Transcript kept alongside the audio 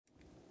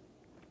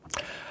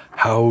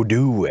How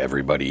do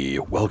everybody?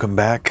 Welcome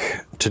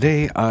back.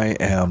 Today I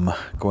am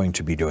going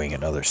to be doing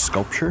another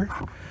sculpture,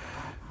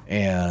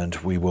 and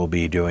we will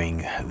be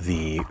doing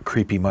the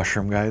creepy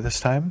mushroom guy this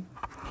time.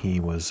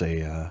 He was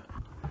a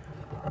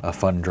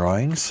fun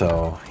drawing,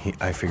 so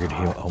I figured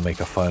he'll make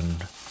a fun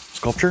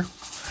sculpture.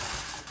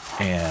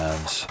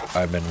 And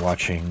I've been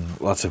watching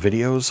lots of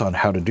videos on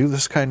how to do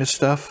this kind of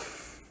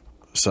stuff,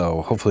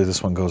 so hopefully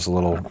this one goes a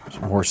little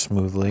more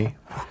smoothly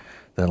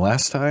than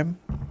last time.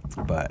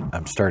 But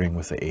I'm starting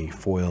with a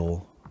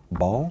foil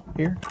ball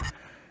here,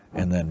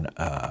 and then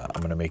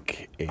I'm going to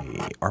make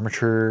a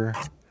armature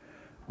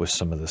with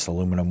some of this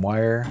aluminum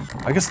wire.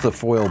 I guess the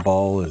foil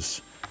ball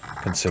is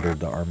considered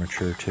the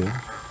armature too.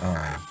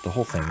 The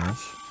whole thing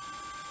is.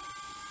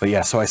 But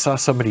yeah, so I saw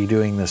somebody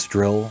doing this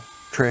drill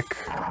trick,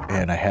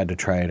 and I had to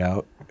try it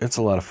out. It's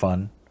a lot of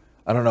fun.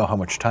 I don't know how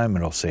much time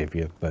it'll save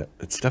you, but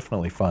it's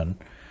definitely fun.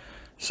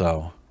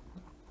 So,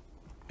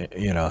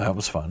 you know, that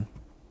was fun.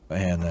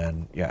 And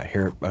then, yeah,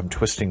 here I'm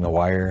twisting the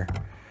wire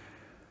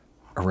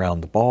around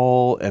the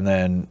ball. And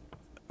then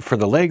for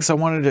the legs, I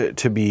wanted it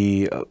to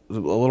be a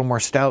little more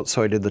stout,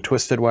 so I did the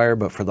twisted wire.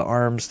 But for the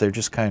arms, they're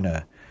just kind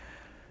of,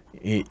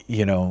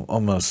 you know,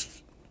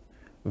 almost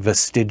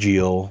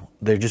vestigial.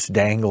 They're just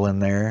dangling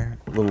there,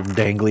 little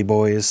dangly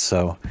boys.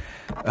 So,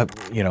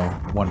 you know,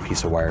 one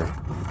piece of wire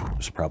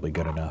was probably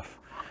good enough.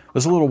 It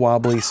was a little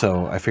wobbly,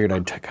 so I figured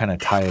I'd kind of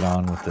tie it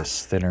on with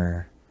this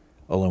thinner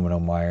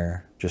aluminum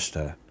wire just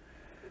to,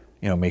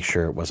 you know, make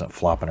sure it wasn't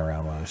flopping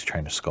around when I was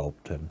trying to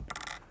sculpt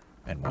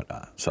and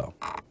whatnot. So,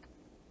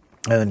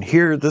 and then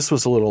here, this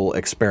was a little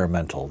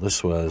experimental.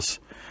 This was,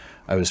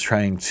 I was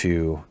trying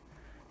to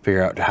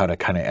figure out how to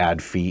kind of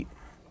add feet,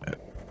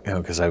 you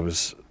know, because I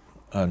was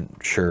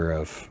unsure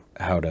of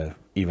how to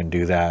even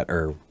do that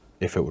or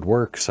if it would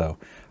work. So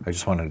I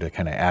just wanted to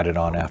kind of add it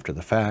on after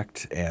the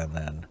fact. And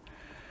then,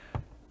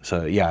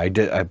 so yeah,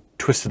 I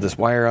twisted this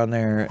wire on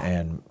there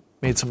and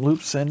made some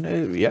loops,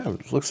 and yeah,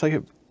 it looks like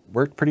it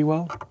worked pretty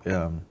well.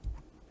 And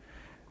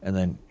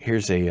then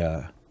here's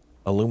a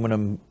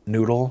aluminum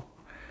noodle.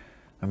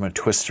 I'm going to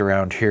twist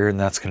around here, and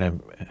that's going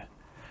to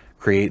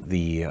create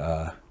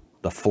the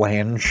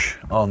flange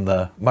on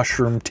the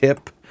mushroom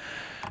tip.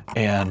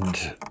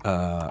 And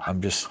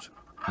I'm just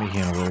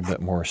making it a little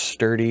bit more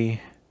sturdy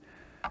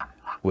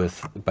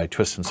by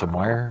twisting some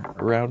wire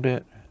around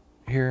it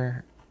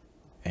here.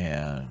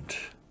 And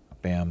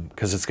bam,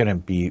 because it's going to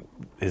be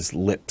his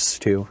lips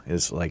too.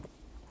 His like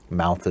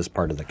mouth is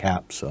part of the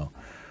cap, so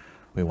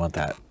we want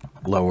that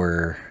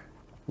lower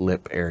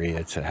lip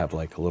area to have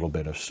like a little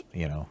bit of,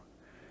 you know,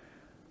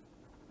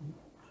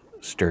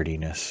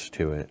 sturdiness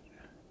to it.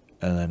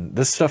 And then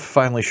this stuff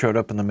finally showed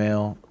up in the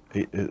mail,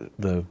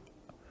 the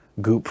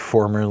goop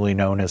formerly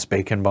known as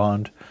Bacon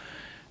Bond,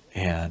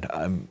 and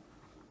I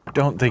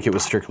don't think it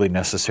was strictly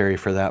necessary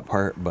for that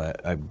part,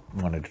 but I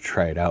wanted to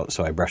try it out,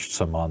 so I brushed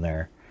some on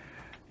there.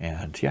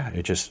 And yeah,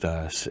 it just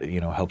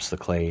you know, helps the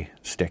clay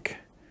stick.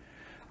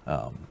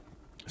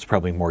 It's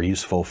probably more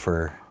useful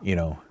for, you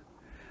know,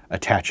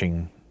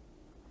 attaching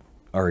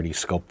already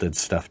sculpted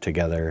stuff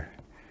together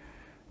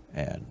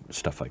and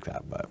stuff like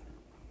that. But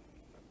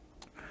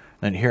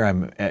then here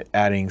I'm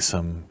adding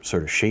some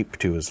sort of shape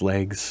to his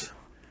legs.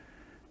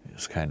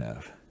 It's kind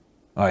of,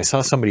 oh, I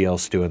saw somebody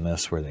else doing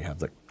this where they have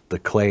the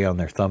clay on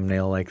their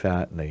thumbnail like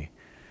that, and they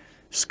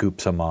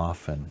scoop some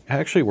off, and it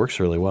actually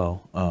works really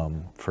well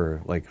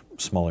for like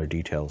smaller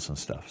details and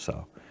stuff.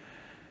 So,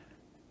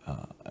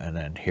 and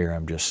then here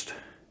I'm just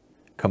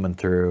coming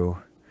through,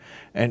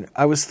 and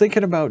I was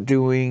thinking about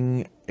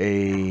doing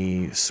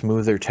a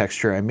smoother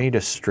texture. I made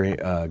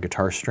a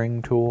guitar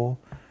string tool.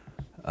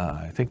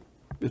 I think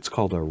it's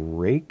called a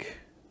rake.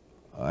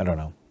 I don't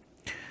know.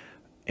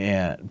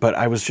 But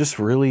I was just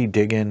really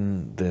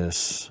digging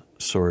this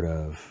sort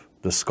of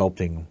the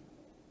sculpting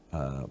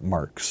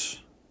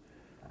marks,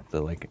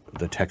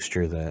 the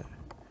texture that,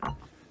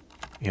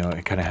 you know,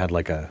 it kind of had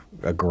like a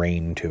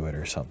grain to it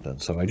or something.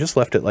 So I just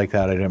left it like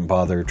that. I didn't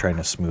bother trying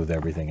to smooth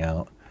everything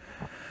out.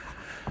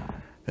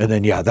 And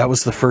then, yeah, that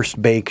was the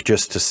first bake,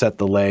 just to set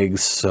the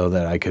legs so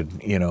that I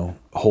could, you know,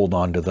 hold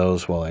on to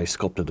those while I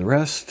sculpted the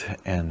rest.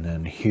 And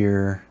then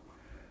here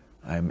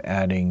I'm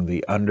adding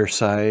the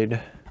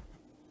underside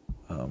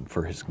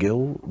for his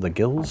the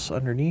gills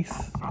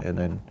underneath. And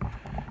then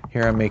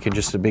here I'm making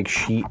just a big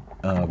sheet,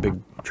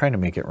 trying to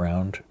make it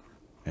round.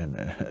 And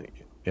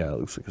yeah, it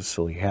looks like a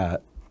silly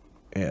hat.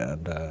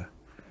 And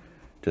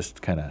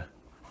just kind of,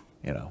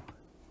 you know,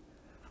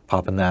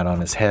 popping that on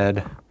his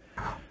head.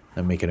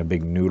 I'm making a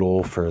big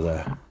noodle for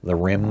the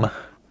rim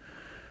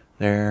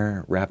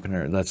there, wrapping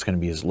her. That's going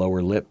to be his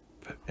lower lip,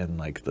 and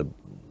like the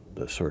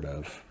sort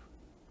of,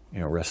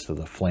 you know, rest of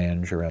the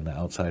flange around the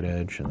outside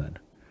edge. And then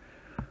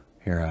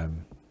here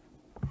I'm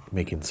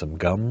making some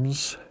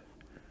gums,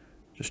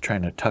 just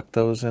trying to tuck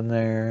those in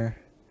there.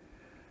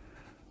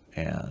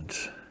 And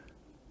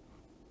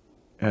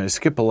I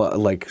skip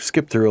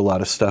through a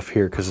lot of stuff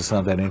here because it's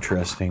not that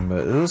interesting,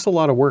 but it was a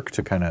lot of work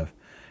to kind of,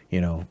 you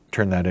know,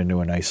 turn that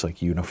into a nice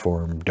like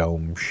uniform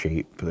dome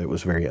shape that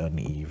was very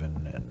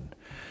uneven. And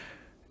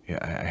yeah,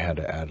 I had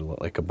to add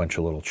like a bunch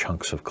of little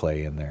chunks of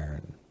clay in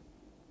there. And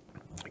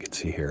you can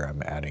see here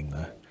I'm adding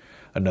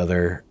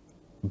another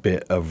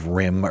bit of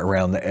rim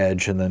around the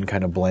edge and then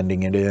kind of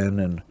blending it in.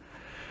 And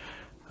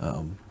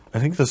I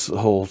think this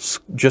whole,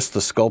 just the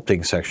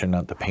sculpting section,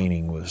 not the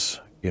painting, was,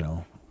 you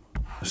know,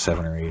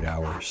 7 or 8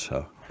 hours.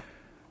 So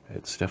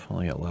it's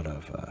definitely a lot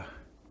of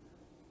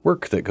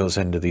work that goes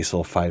into these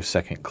little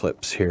 5-second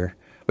clips here.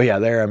 But yeah,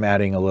 there I'm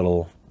adding a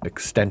little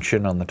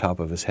extension on the top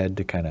of his head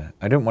to kind of,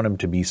 I didn't want him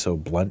to be so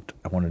blunt.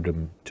 I wanted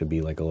him to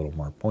be like a little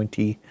more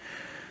pointy.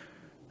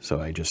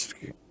 So I just,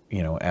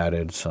 you know,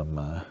 added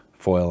some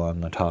foil on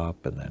the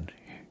top, and then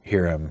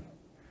here I'm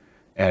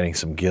adding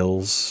some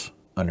gills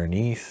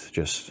underneath,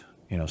 just,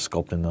 you know,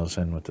 sculpting those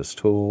in with this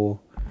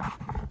tool.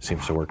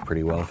 Seems to work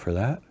pretty well for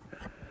that.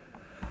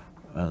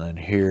 And then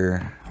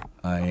here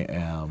I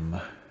am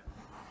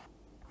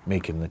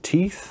making the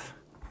teeth.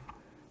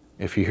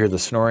 If you hear the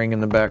snoring in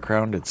the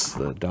background, it's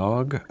the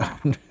dog.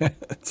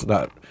 It's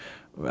not,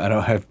 I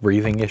don't have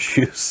breathing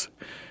issues.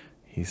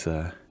 He's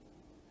a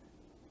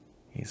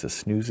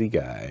snoozy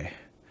guy.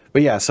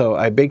 But yeah, so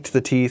I baked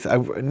the teeth.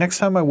 Next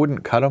time I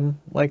wouldn't cut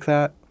them like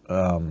that.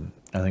 I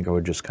think I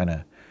would just kind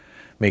of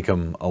make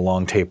them a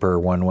long taper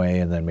one way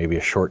and then maybe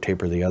a short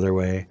taper the other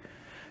way,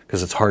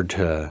 because it's hard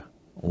to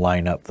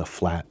line up the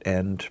flat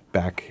end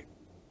back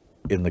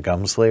in the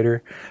gums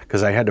later,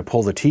 because I had to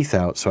pull the teeth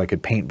out so I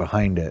could paint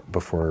behind it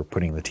before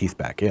putting the teeth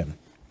back in.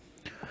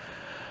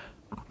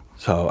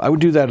 So I would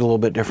do that a little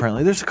bit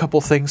differently. There's a couple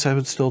things I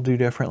would still do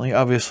differently.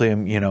 Obviously,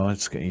 you know,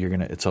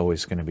 it's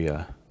always gonna be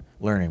a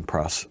learning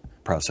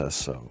process.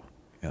 So,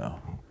 you know,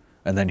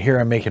 and then here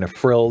I'm making a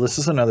frill. This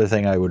is another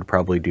thing I would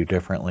probably do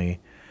differently.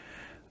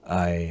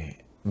 I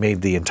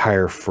made the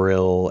entire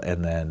frill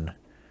and then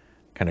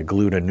kind of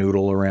glued a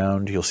noodle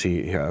around. You'll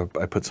see here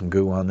I put some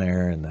goo on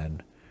there, and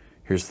then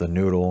here's the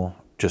noodle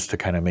just to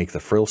kind of make the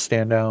frill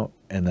stand out.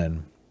 And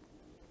then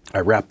I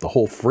wrapped the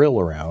whole frill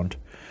around.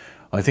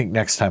 I think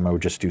next time I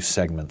would just do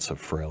segments of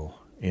frill,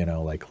 you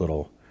know, like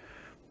little,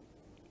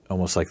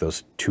 almost like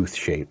those tooth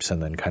shapes,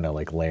 and then kind of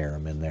like layer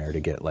them in there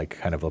to get like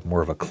kind of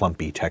more of a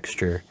clumpy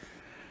texture.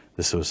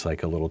 This was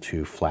like a little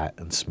too flat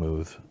and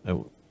smooth.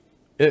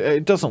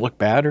 It doesn't look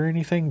bad or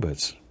anything, but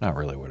it's not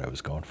really what I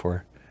was going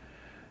for.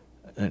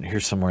 And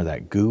here's some more of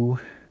that goo.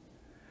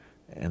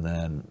 And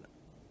then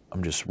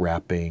I'm just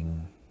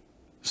wrapping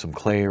some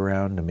clay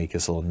around to make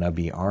his little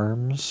nubby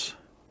arms.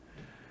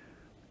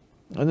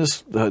 And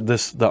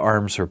the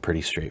arms are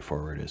pretty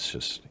straightforward. It's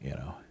just, you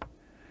know,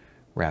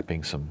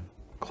 wrapping some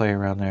clay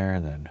around there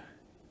and then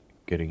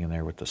getting in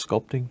there with the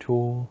sculpting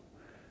tool.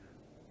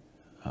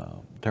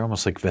 They're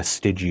almost like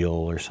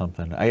vestigial or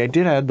something. I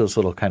did add those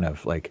little kind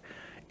of like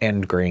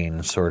end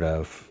grain sort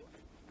of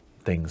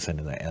things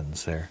into the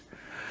ends there.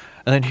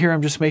 And then here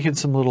I'm just making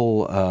some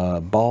little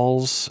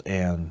balls,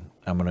 and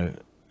I'm going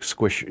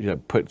to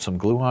put some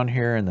glue on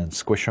here and then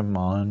squish them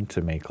on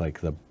to make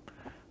like the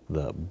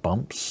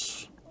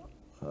bumps.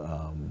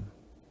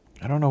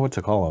 I don't know what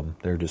to call them.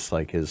 They're just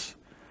like the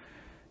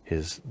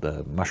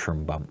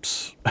mushroom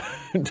bumps,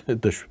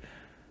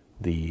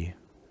 the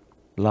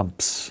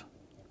lumps.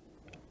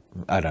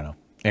 I don't know.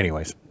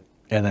 Anyways,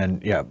 and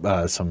then yeah,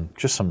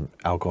 just some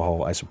alcohol,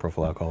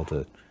 isopropyl alcohol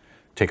to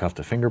take off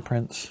the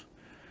fingerprints.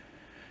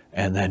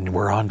 And then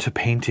we're on to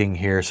painting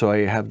here. So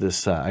I have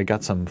this, I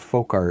got some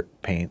folk art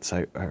paints.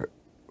 A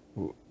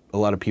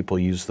lot of people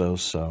use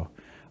those, so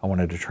I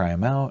wanted to try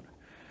them out.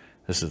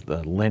 This is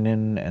the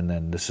linen, and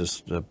then this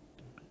is the,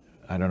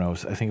 I don't know,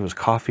 I think it was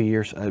coffee,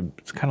 or it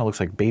kind of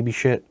looks like baby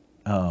shit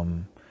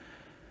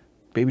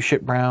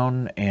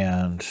brown,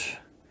 and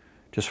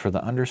just for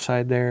the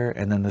underside there.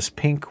 And then this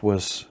pink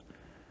was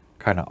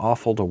kind of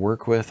awful to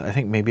work with. I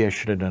think maybe I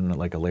should have done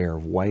like a layer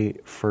of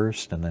white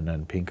first and then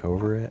done pink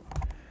over it.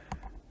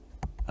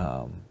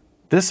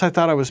 This I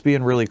thought I was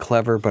being really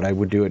clever, but I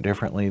would do it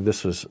differently.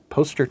 This was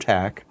poster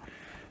tack,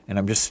 and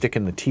I'm just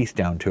sticking the teeth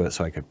down to it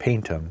so I could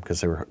paint them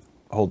because they were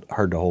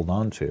hard to hold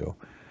on to.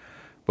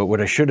 But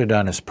what I should have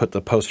done is put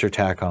the poster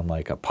tack on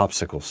like a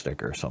popsicle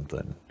stick or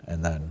something,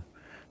 and then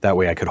that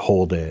way I could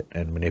hold it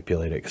and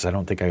manipulate it, because I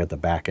don't think I got the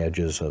back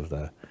edges of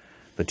the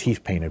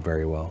teeth painted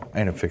very well. I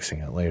ended up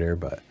fixing it later,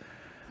 but...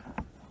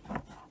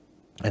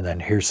 And then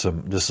here's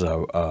this is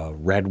a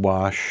red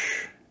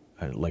wash,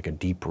 like a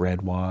deep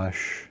red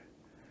wash,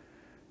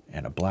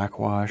 and a black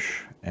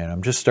wash. And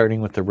I'm just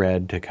starting with the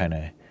red to kind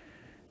of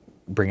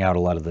bring out a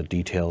lot of the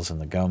details in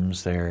the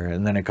gums there.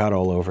 And then it got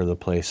all over the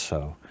place,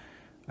 so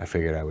I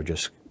figured I would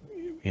just,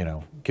 you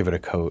know, give it a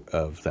coat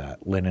of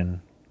that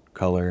linen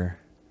color.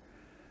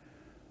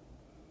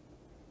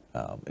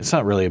 It's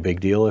not really a big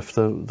deal if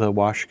the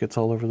wash gets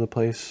all over the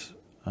place.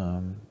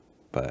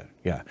 But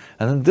yeah.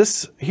 And then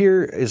this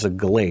here is a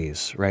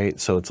glaze, right?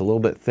 So it's a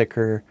little bit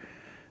thicker,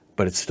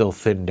 but it's still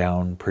thinned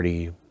down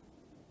pretty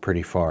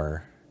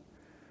far.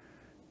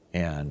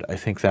 And I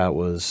think that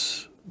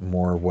was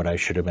more what I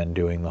should have been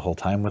doing the whole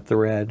time with the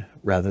red,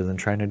 rather than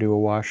trying to do a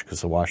wash,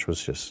 because the wash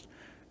was just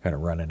kind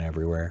of running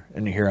everywhere.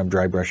 And here I'm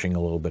dry brushing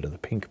a little bit of the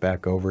pink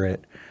back over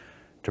it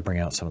to bring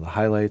out some of the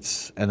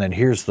highlights. And then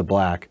here's the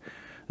black.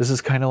 This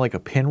is kind of like a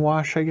pin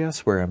wash, I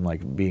guess, where I'm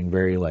like being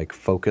very like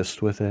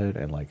focused with it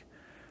and like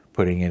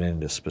putting it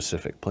into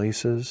specific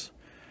places.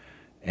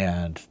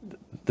 And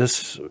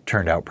this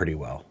turned out pretty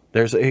well.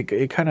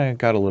 It kind of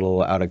got a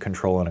little out of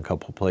control in a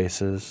couple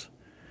places.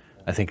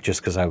 I think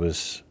just because I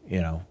was,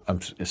 you know,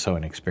 I'm so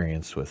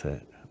inexperienced with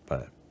it,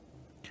 but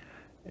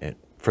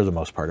for the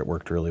most part, it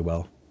worked really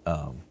well.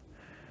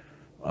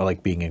 I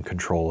like being in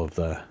control of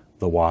the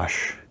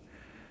wash,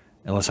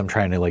 unless I'm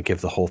trying to like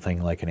give the whole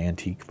thing like an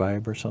antique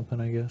vibe or something,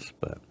 I guess,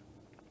 but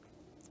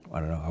I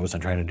don't know. I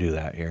wasn't trying to do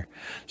that here.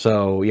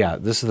 So yeah,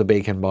 this is the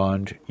Bacon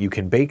Bond. You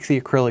can bake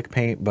the acrylic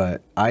paint,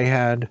 but I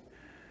had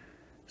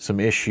some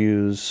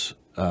issues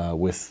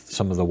with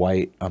some of the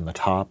white on the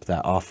top,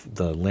 that off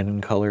the linen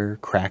color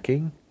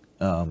cracking.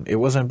 It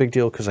wasn't a big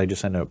deal because I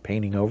just ended up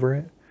painting over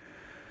it.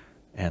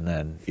 And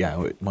then,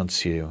 yeah,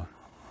 once you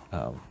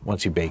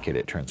bake it,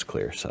 it turns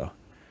clear, so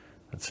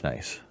that's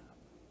nice.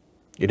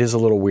 It is a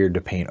little weird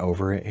to paint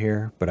over it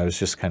here, but I was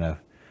just kind of,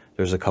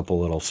 there's a couple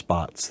little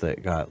spots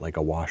that got like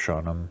a wash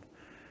on them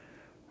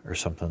or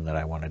something that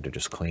I wanted to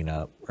just clean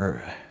up.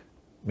 Or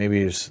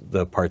maybe it's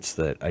the parts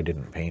that I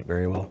didn't paint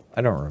very well.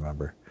 I don't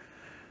remember.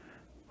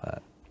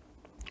 But,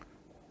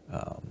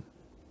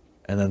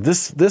 and then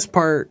this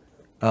part,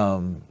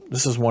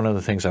 this is one of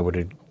the things I would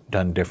have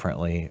done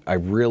differently. I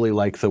really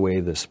like the way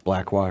this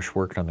black wash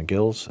worked on the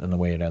gills and the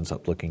way it ends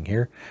up looking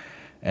here.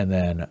 And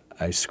then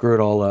I screw it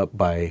all up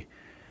by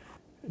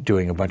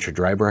doing a bunch of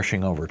dry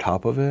brushing over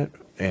top of it.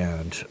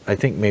 And I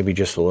think maybe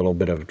just a little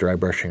bit of dry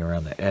brushing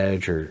around the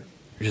edge, or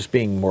just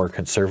being more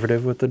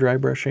conservative with the dry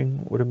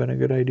brushing would have been a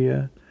good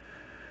idea.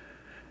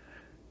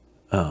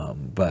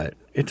 But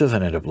it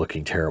doesn't end up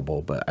looking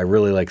terrible, but I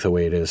really like the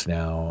way it is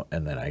now.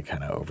 And then I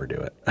kind of overdo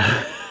it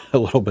a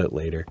little bit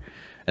later.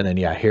 And then,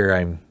 yeah, here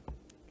I'm,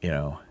 you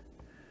know,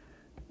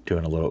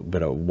 doing a little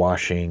bit of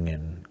washing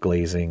and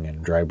glazing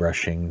and dry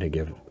brushing to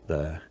give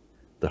the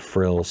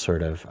frill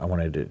sort of, I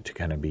wanted it to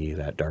kind of be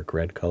that dark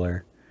red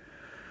color.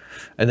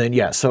 And then,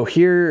 yeah, so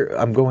here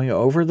I'm going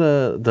over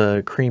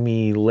the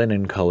creamy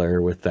linen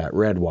color with that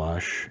red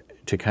wash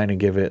to kind of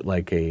give it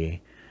like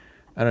a,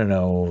 I don't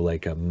know,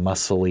 like a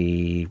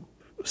muscly,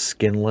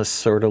 skinless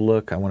sort of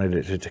look. I wanted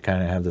it to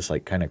kind of have this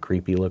like kind of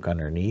creepy look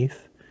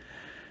underneath.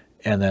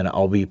 And then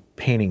I'll be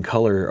painting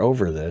color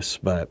over this,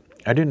 but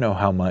I didn't know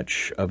how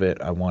much of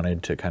it I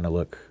wanted to kind of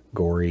look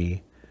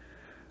gory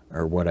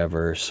or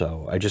whatever.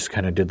 So I just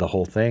kind of did the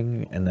whole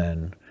thing. And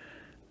then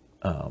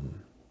I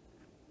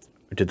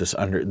did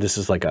this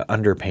is like an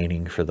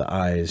underpainting for the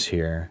eyes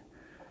here.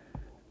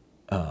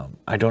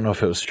 I don't know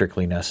if it was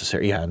strictly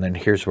necessary. Yeah, and then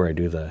here's where I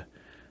do the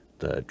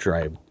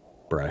dry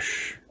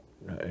brush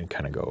and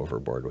kind of go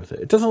overboard with it.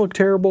 It doesn't look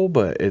terrible,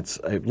 but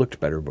it looked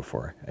better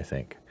before, I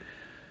think.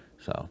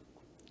 So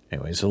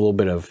anyways, a little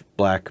bit of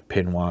black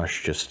pin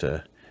wash just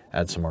to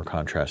add some more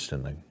contrast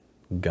in the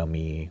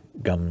gummy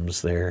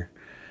gums there.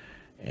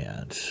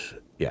 And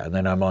yeah, and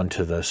then I'm on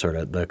to the sort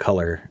of the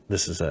color.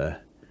 This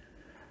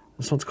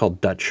one's called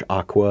Dutch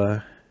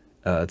Aqua.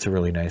 It's a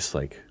really nice,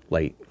 like,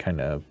 light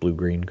kind of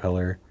blue-green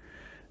color.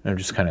 And I'm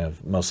just kind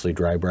of mostly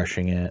dry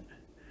brushing it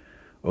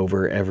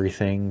over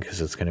everything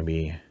because it's going to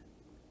be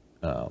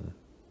kind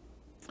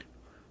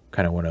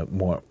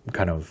of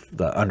kind of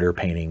the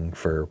underpainting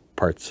for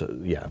parts,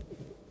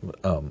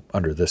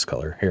 under this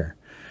color here.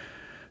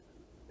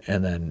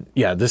 And then,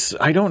 yeah,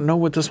 I don't know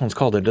what this one's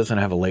called. It doesn't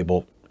have a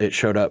label. It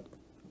showed up.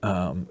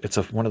 It's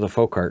one of the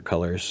folk art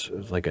colors.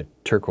 It's like a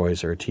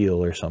turquoise or a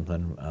teal or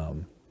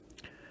something.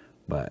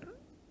 But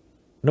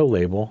no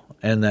label.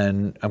 And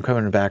then I'm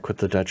coming back with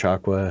the Dutch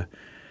Aqua.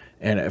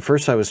 And at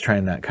first I was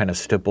trying that kind of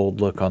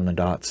stippled look on the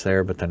dots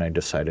there, but then I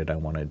decided I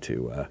wanted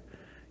to,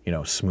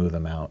 smooth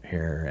them out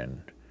here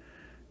and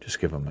just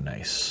give them a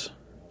nice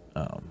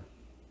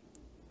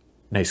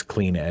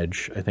clean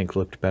edge. I think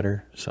looked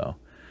better. So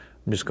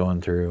I'm just going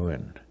through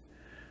and,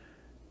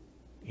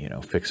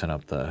 fixing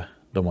up the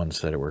ones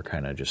that were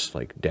kind of just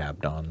like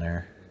dabbed on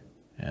there.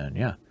 And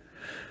yeah.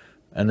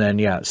 And then,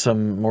 yeah,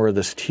 some more of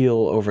this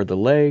teal over the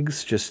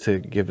legs just to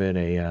give it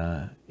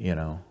a,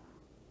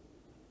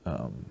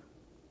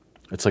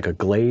 it's like a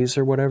glaze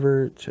or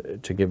whatever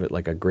to give it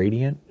like a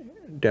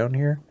gradient down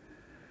here.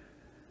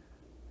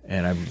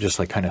 And I'm just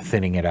like kind of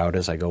thinning it out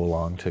as I go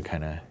along to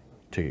kind of,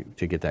 to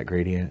get that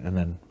gradient. And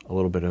then a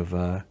little bit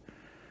of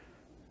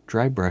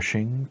dry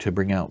brushing to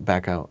bring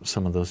back out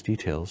some of those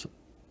details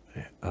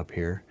up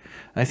here.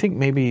 I think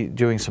maybe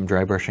doing some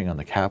dry brushing on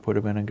the cap would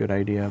have been a good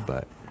idea,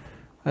 but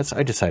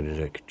I decided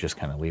to just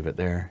kind of leave it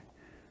there.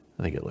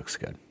 I think it looks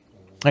good.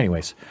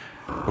 Anyways,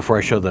 before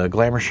I show the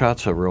glamour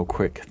shots, a real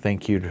quick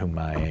thank you to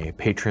my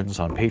patrons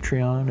on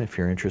Patreon. If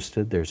you're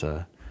interested, there's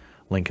a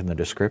link in the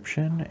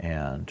description,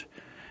 and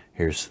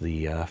here's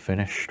the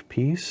finished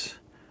piece.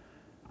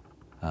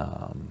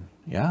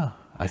 Yeah,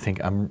 I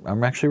think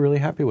I'm actually really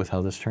happy with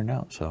how this turned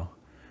out. So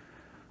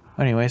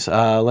anyways,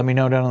 let me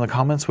know down in the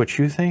comments what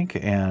you think,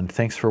 and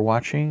thanks for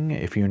watching.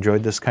 If you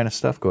enjoyed this kind of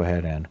stuff, go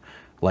ahead and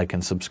like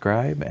and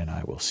subscribe, and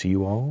I will see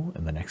you all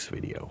in the next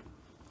video.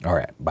 All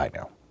right, bye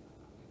now.